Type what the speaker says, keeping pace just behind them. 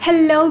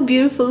Hello,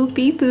 beautiful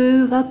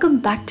people.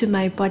 Welcome back to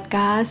my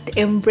podcast,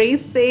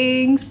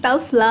 Embracing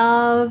Self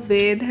Love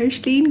with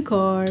Harshleen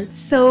Kaur.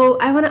 So,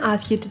 I want to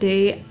ask you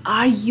today,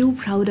 are you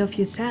proud of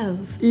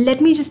yourself? Let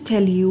me just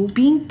tell you,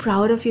 being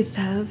proud of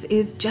yourself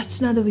is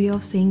just another way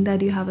of saying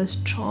that you have a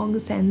strong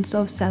sense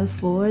of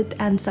self worth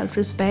and self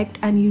respect,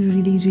 and you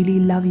really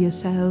love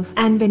yourself.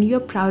 And when you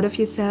are proud of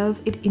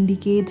yourself, it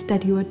indicates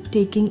that you are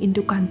taking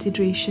into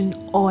consideration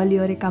all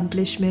your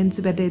accomplishments,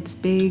 whether it's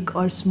big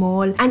or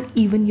small, and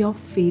even your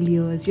failures.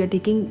 You're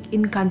taking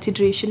in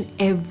consideration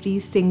every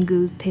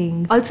single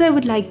thing. Also, I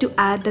would like to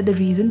add that the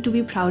reason to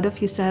be proud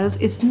of yourself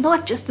is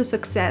not just a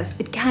success.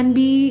 It can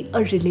be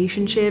a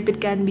relationship,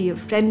 it can be a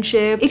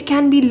friendship, it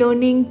can be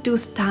learning to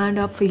stand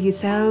up for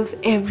yourself.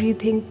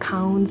 Everything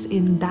counts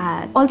in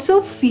that.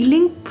 Also,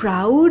 feeling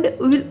proud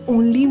will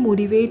only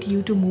motivate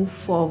you to move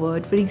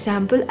forward. For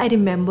example, I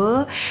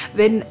remember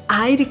when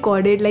I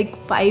recorded like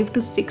 5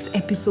 to 6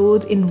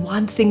 episodes in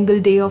one single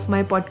day of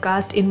my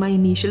podcast in my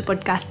initial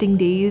podcasting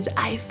days,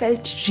 I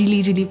felt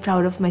really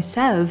proud of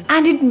myself,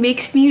 and it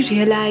makes me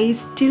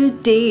realize till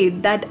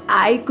date that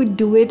I could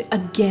do it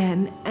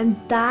again, and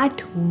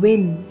that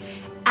win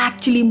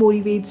actually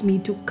motivates me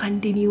to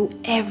continue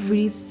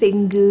every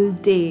single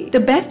day.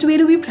 The best way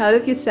to be proud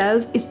of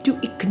yourself is to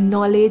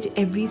acknowledge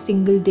every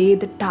single day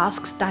the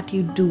tasks that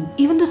you do,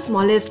 even the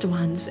smallest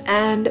ones,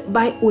 and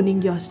by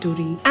owning your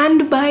story.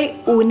 And by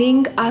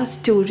owning our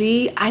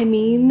story, I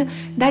mean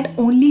that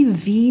only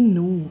we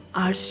know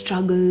our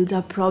struggles,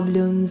 our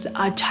problems,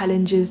 our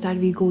challenges that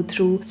we go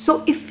through.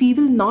 So if we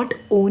will not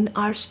own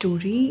our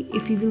story,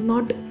 if we will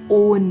not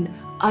own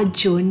our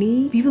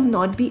journey, we will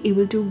not be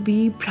able to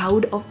be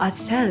proud of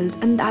ourselves,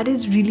 and that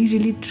is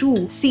really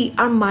true. See,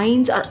 our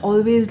minds are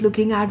always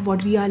looking at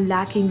what we are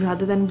lacking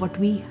rather than what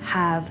we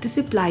have. This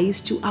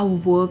applies to our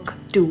work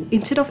too.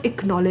 Instead of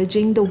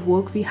acknowledging the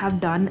work we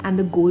have done and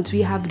the goals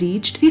we have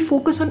reached, we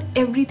focus on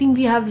everything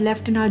we have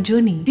left in our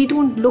journey. We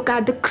don't look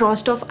at the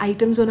crossed off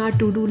items on our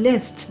to-do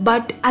lists,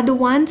 but at the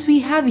ones we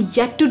have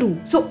yet to do.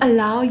 So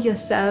allow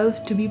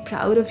yourself to be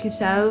proud of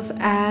yourself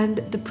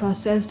and the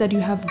process that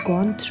you have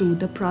gone through,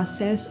 the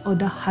process or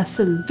the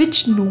hustle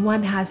which no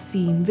one has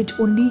seen, which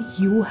only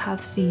you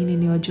have seen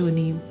in your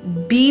journey.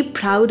 Be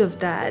proud of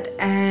that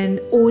and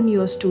own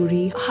your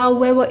story.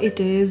 However it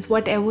is,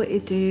 whatever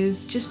it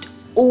is, just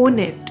own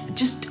it.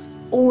 Just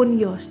own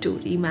your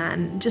story,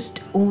 man.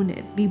 Just own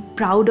it. Be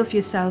proud of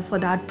yourself for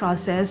that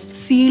process.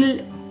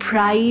 Feel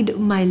pride,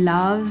 my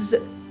loves.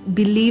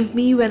 Believe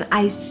me when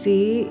I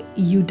say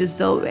you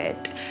deserve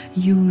it.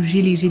 You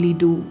really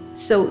do.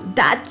 So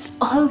that's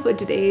all for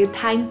today.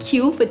 Thank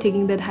you for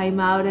taking the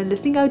time out and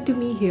listening out to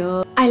me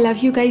here. I love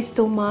you guys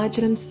so much,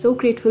 and I'm so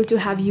grateful to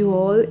have you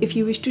all. If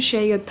you wish to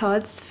share your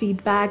thoughts,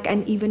 feedback,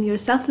 and even your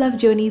self-love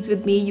journeys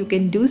with me, you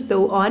can do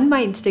so on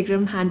my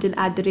Instagram handle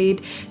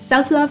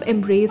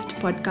 @selfloveembraced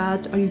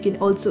podcast, or you can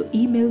also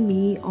email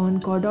me on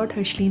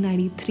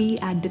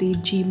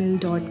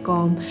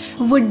core.harshleen93@gmail.com.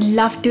 Would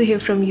love to hear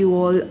from you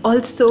all.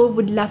 Also,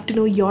 would love to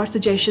know your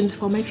suggestions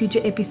for my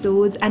future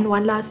episodes. And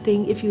one last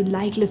thing, if you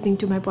like listening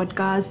to my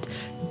podcast,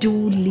 do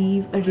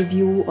leave a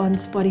review on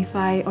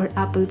Spotify or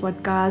Apple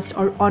Podcast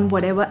or on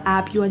whatever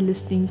app you are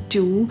listening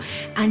to,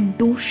 and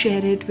do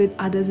share it with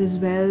others as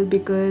well,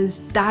 because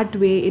that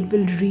way it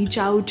will reach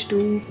out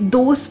to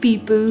those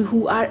people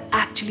who are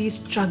actually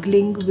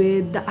struggling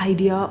with the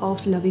idea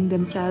of loving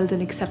themselves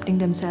and accepting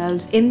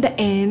themselves. In the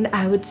end,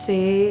 I would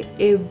say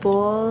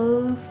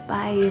evolve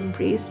by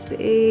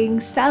embracing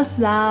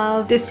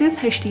self-love. This is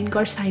Harshleen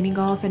Kaur signing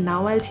off, and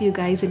now I'll see you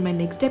guys in my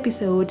next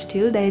episode.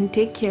 Till then,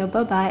 take care,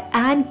 bye-bye,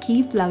 and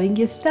keep loving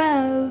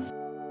yourself.